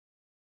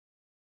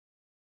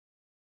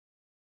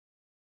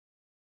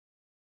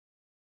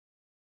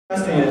I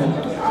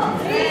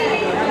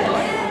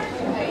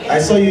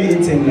saw you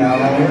eating now.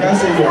 You can't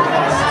say you're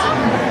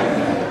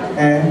fasting.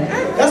 And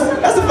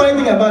that's the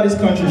funny thing about this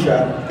country,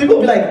 Sha.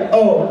 People be like,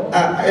 oh,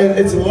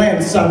 it's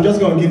Lent, so I'm just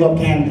going to give up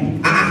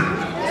candy.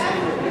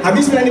 Have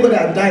you seen anybody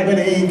that died when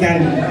they eat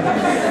candy?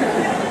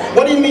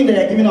 What do you mean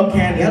they're giving up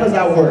candy? How does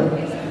that work?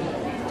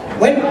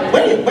 When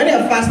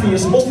you're fasting, you're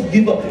supposed to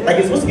give up, like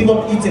you're supposed to give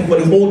up eating for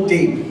the whole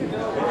day.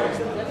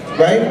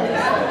 Right?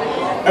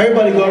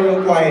 Everybody got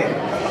real quiet.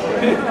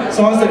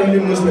 Someone said only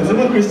Muslims,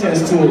 even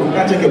Christians too. You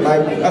can't check your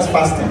Bible, that's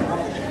fasting.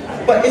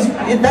 But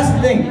that's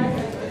the thing.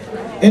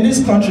 In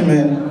this country,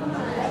 man,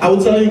 I will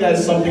tell you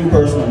guys something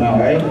personal now,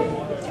 right?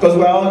 Because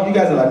you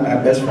guys are like my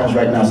best friends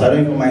right now, so I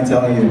don't even mind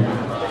telling you.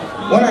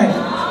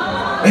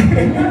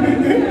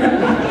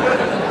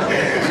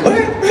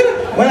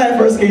 When I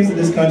first came to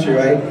this country,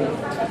 right?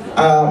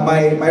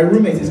 My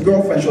roommate, his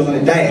girlfriend, she was on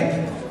a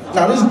diet.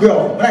 Now this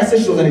girl, when I say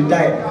she was on a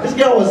diet, this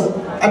girl was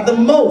at the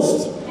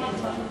most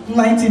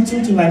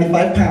 92 to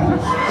 95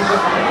 pounds.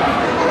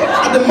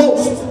 At the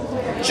most.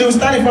 She would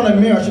stand in front of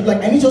the mirror, she'd be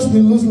like, I need just to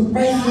lose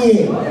right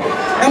here.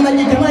 I'm like,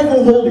 you cannot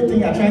even hold the thing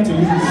you're trying to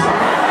lose.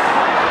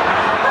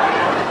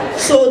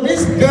 So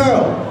this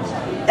girl,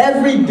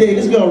 every day,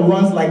 this girl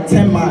runs like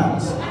 10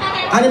 miles.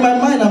 And in my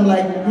mind, I'm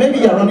like, maybe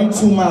you're running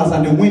 2 miles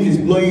and the wind is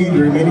blowing you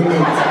the remaining 8.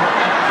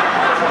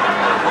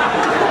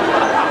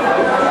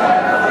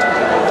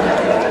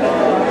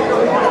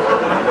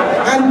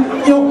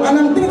 And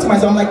I'm thinking to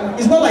myself, I'm like,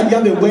 it's not like you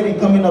have a wedding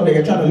coming up that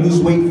you're trying to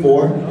lose weight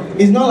for.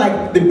 It's not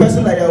like the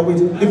person that you're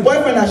with, the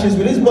boyfriend that she's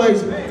with, this boy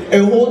is a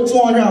whole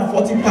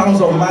 240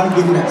 pounds of man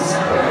goodness.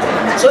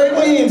 So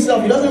even he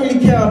himself, he doesn't really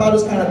care about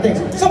those kind of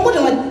things. So I'm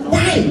wondering, like,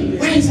 why?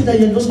 Why is it that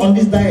you're just on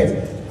this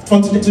diet?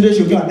 From today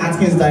she'll be on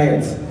Atkins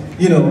diet.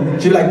 You know,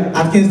 she'll be like,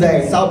 Atkins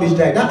diet, South Beach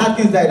diet. That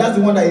Atkins diet, that's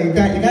the one that you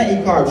can't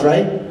eat carbs,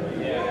 right?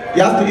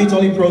 You have to eat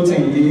only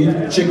protein. You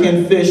eat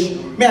chicken, fish.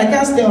 I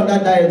can't stay on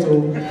that diet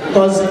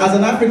because as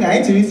an African, I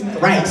need to eat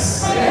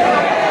rice.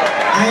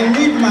 I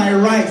need my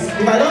rice.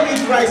 If I don't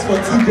eat rice for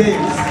 2 days,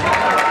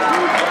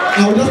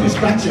 I will just be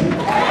scratching.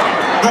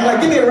 I'm like,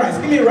 give me rice,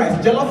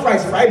 jollof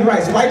rice, fried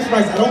rice, white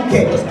rice, I don't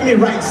care, just give me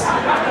rice.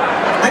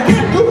 I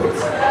can't do it.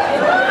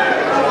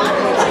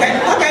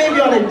 How can you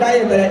be on a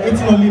diet that you're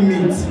eating only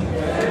meat?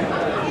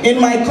 In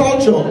my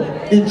culture,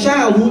 a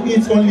child who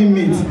eats only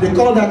meat, they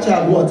call that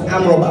child what?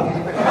 Arm robber.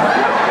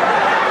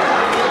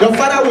 Your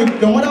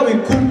mother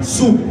will cook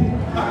soup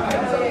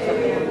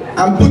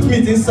and put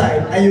meat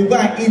inside, and you go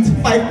and eat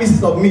 5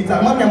 pieces of meat.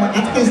 And mommy, I'm on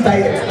Atkins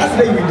diet. That's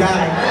the day you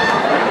die.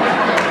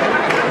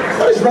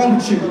 What is wrong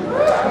with you?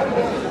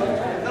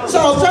 So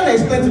I was trying to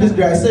explain to this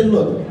guy. I said,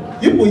 look,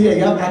 you put here,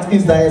 you have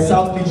Atkins diet,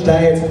 South Beach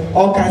diet,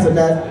 all kinds of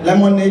diet,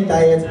 lemonade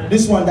diet,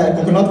 this one diet,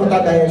 coconut water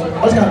diet,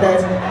 all this kind of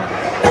diet.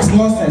 That's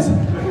nonsense.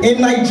 In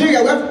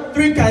Nigeria, we have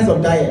 3 kinds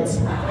of diets.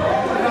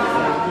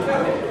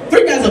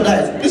 3 kinds of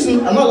diets.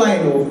 Listen, I'm not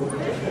lying though.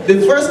 The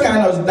first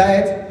kind of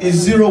diet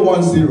is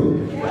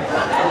 0-1-0.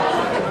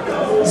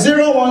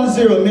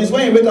 0-1-0 means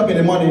when you wake up in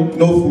the morning,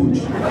 no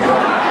food.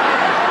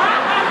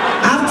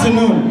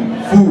 Afternoon,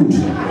 food.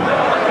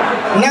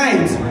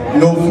 Night,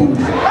 no food.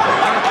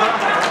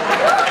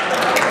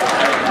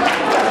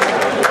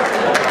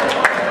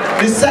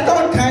 The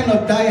second kind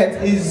of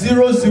diet is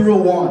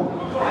 0-0-1.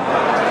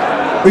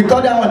 We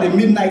call that one the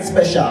midnight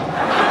special.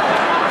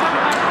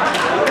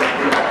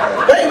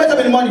 When you wake up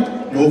in the morning,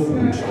 no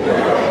food.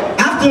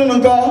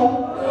 Afternoon go,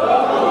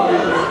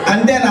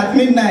 and then at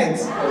midnight.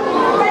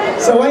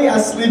 So when you are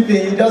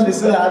sleeping, you just be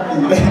so happy.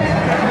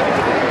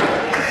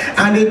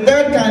 And the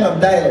third kind of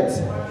diet,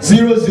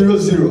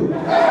 0-0-0.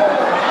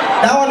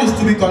 That one is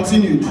to be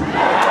continued.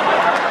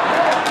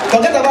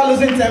 Forget about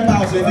losing 10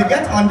 pounds. So if you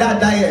get on that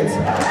diet,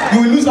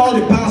 you will lose all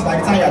the pounds by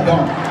the time you're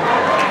done.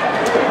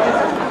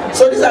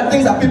 So these are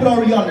things that people don't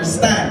really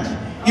understand.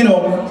 You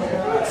know,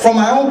 from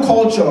my own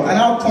culture, and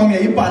I'll come here,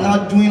 people are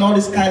now doing all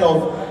this kind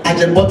of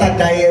butter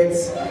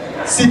diets.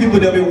 See people,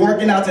 they'll be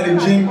working out in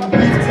the gym,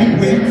 lifting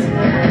weight.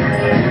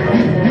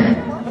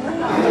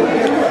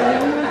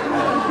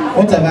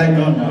 What have I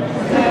done now?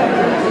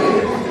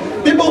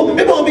 People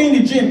will be in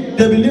the gym,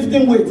 they'll be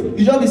lifting weight.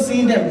 You just be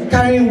seeing them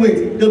carrying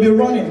weight, they'll be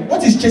running.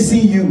 What is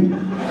chasing you?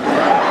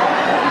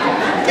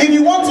 If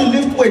you want to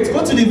lift weight,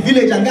 go to the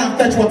village and go and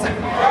fetch water.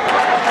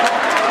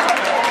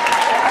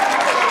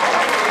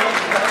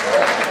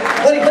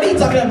 What are you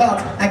talking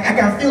about? I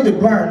can feel the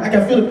burn. I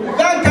can feel it.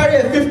 Go and carry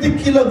a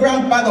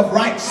 50-kilogram bag of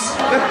rice.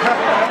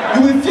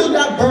 You will feel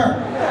that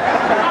burn.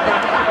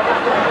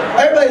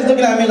 Everybody's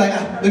looking at me like,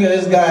 look at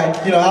this guy.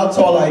 You know, how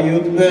tall are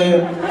you?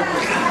 Look,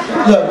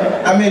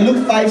 I may look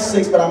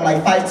 5'6", but I'm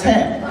like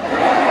 5'10".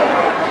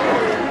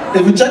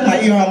 If you check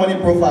my e-harmony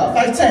profile,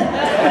 5'10".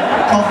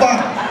 Confirm.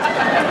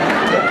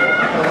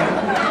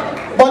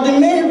 But the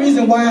main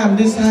reason why I'm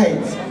this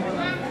height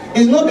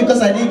is not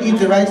because I didn't eat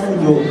the right food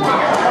though.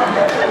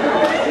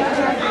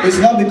 It's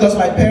not because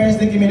my parents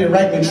didn't give me the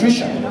right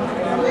nutrition.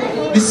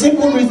 The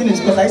simple reason is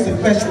because I used to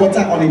fetch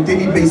water on a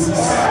daily basis.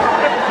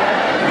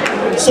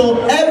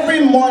 So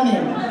every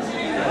morning,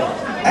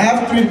 I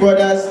have 3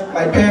 brothers,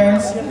 my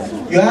parents.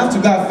 You have to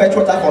go and fetch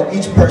water for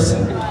each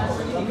person.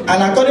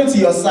 And according to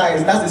your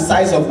size, that's the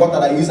size of water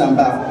that I use and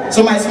bath.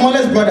 So my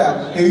smallest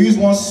brother, he'll use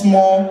 1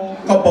 small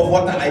cup of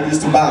water like this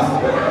to bath.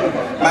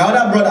 My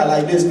other brother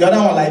like this, the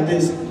other one like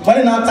this. When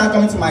they now start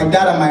coming to my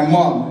dad and my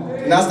mom,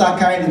 they now start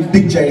carrying the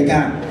big jerry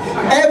can.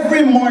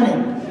 Every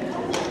morning.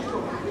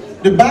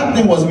 The bad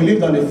thing was we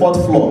lived on the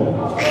 4th floor.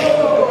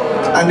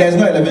 And there's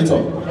no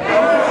elevator.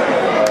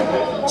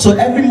 So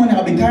every morning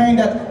I'll be carrying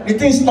that. The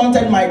thing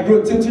stunted my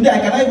growth. Till today I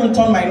cannot even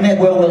turn my neck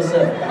well,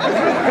 sir.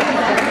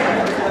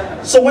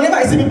 So whenever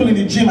I see people in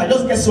the gym, I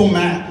just get so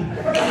mad.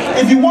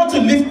 If you want to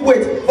lift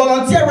weight,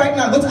 volunteer right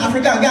now, go to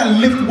Africa and go and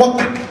lift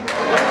water.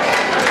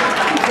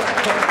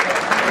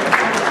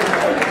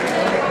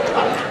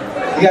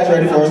 You guys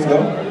ready for us to go?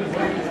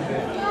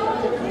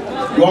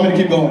 You want me to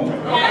keep going?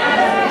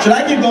 Should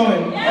I keep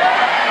going?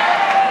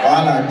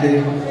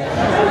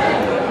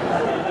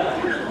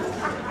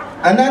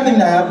 Another thing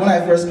that happened when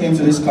I first came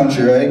to this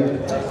country, right?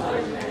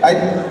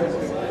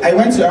 I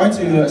went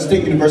to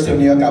State University of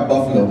New York at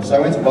Buffalo. So I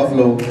went to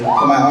Buffalo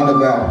for my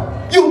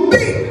undergrad. You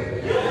beat!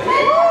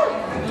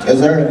 Yes,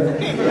 sir.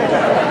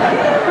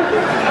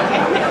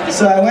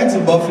 So I went to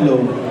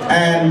Buffalo,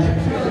 and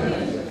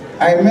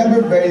I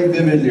remember very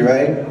vividly,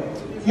 right?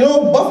 You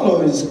know,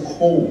 Buffalo is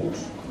cold.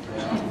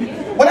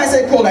 When I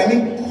say cold, I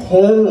mean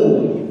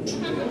cold.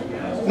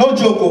 No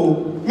joke,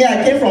 oh. Me,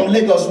 I came from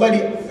Lagos when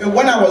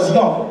I was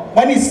young.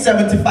 When it's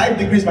 75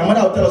 degrees, my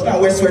mother would tell us, go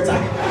and wear sweater.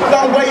 Go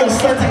and wear your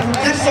sweater, you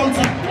catch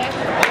something.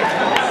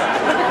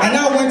 And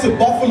now I went to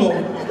Buffalo,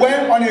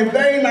 where on a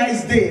very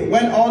nice day,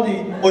 when all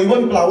the Oyibo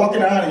people are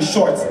walking around in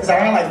shorts, it's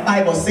around like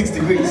 5 or 6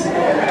 degrees.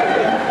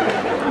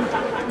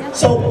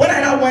 So when I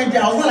now went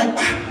there, I was not like,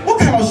 what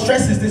kind of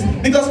stress is this?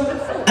 Because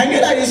I knew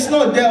that it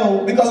snowed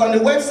there, because on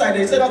the website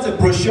they sent out a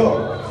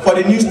brochure for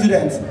the new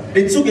students.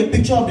 They took a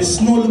picture of the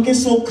snow looking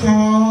so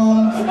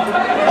calm,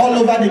 all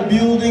over the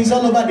buildings,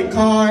 all over the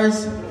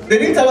cars. They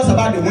didn't tell us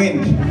about the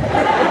wind.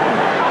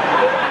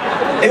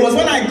 It was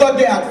when I got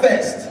there at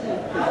first.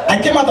 I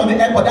came out of the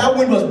airport, that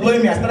wind was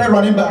blowing me, I started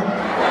running back.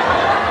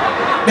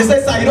 They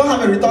said, sir, you don't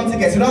have a return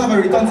ticket,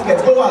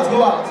 go out,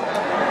 go out.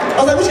 I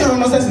was like, which kind of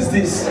nonsense is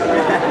this?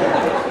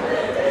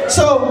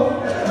 So,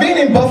 being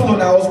in Buffalo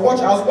now, I was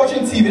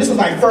watching TV. This was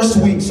my first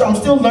week, so I'm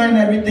still learning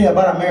everything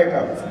about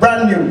America. It's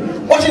brand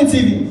new. Watching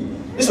TV.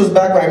 This was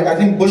back when I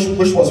think Bush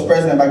was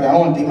president back then. I don't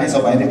want to think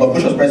myself or anything, but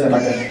Bush was president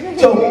back then.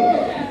 So,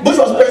 Bush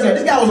was president.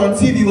 This guy was on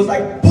TV. He was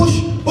like,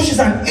 Bush is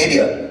an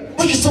idiot.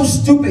 Bush is so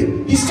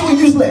stupid. He's so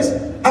useless.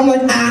 I'm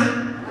like,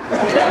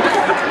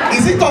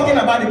 is he talking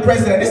about the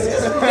president? This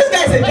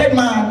guy's a dead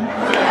man.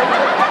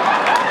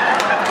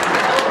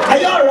 Are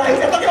you alright?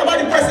 They're talking about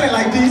the president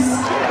like this.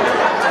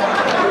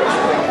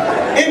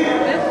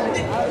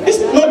 It's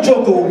no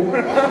joke.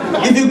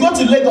 If you go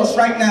to Lagos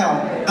right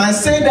now and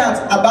say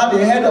that about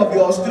the head of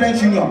your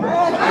student union,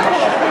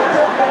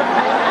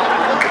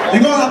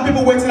 you're gonna have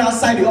people waiting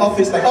outside the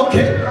office like,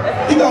 okay,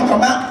 he gonna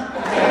come out.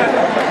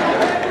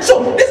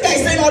 So this guy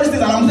is saying all these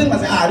things and I'm saying,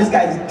 this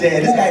guy is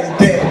dead,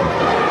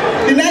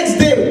 The next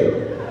day,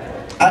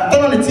 I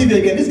turn on the TV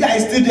again, this guy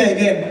is still there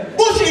again.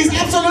 Bush is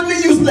absolutely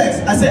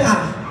useless. I say,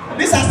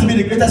 this has to be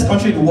the greatest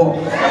country in the world.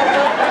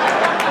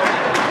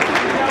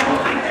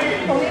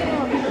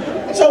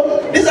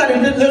 So these are the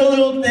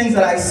little things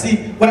that I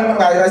see when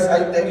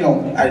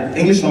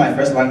English is not my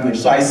first language,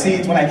 so I see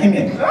it when I came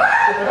here.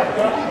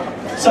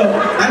 So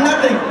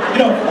another thing,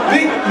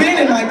 being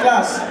in my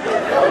class,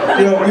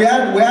 we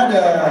had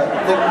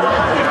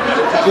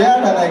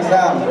an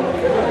exam.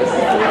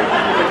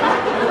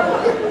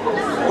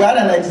 We had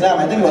an exam.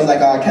 I think it was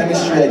like our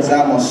chemistry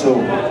exam or so,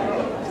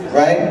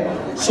 right?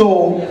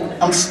 So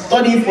I'm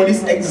studying for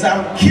this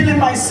exam, killing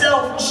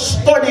myself,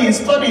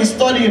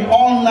 studying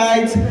all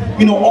night,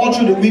 all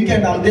through the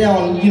weekend. I'm there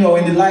in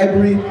the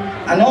library,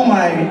 and all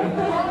my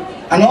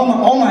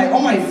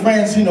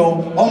friends,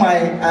 all my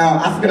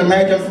African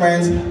American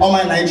friends, all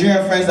my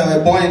Nigerian friends that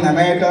were born in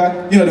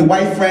America, the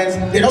white friends,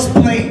 they're just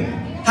playing,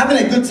 having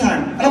a good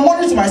time. And I'm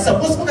wondering to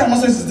myself, what kind of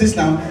nonsense is this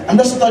now? I'm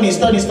just studying.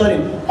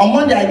 On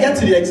Monday, I get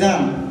to the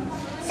exam,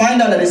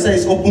 find out that they say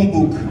it's open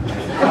book.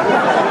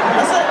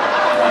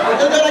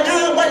 They're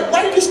like,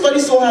 why did you study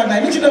so hard? And I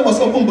didn't know it was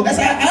open book. I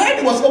said, I heard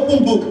it was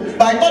open book,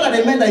 but I thought that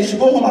they meant that you should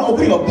go home and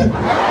open your book.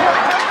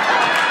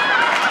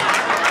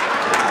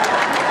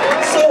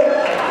 So,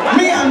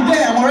 me, I'm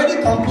there, I'm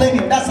already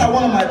complaining. That's how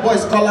one of my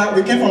boys, Kola,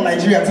 we came from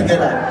Nigeria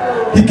together.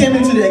 He came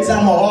into the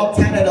exam all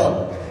tatted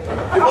up.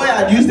 The boy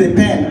had used a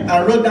pen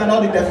and wrote down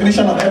all the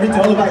definition of everything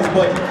all over his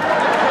body.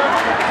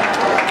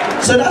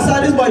 So that's how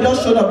this boy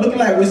just showed up looking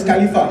like Wiz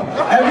Khalifa.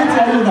 Everything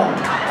all over.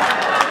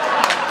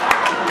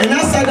 And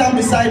I sat down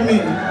beside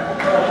me.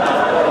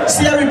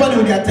 See everybody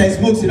with their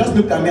textbooks. He just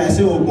looked at me and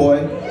said, oh boy,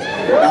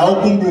 I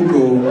open book.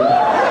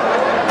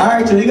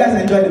 Alright, so you guys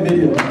enjoy the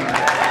video.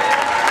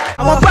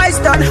 I'm a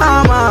Python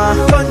hammer.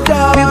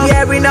 We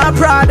wearing a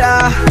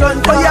Prada.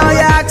 For your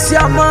ask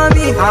your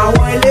mommy. I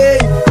want lay.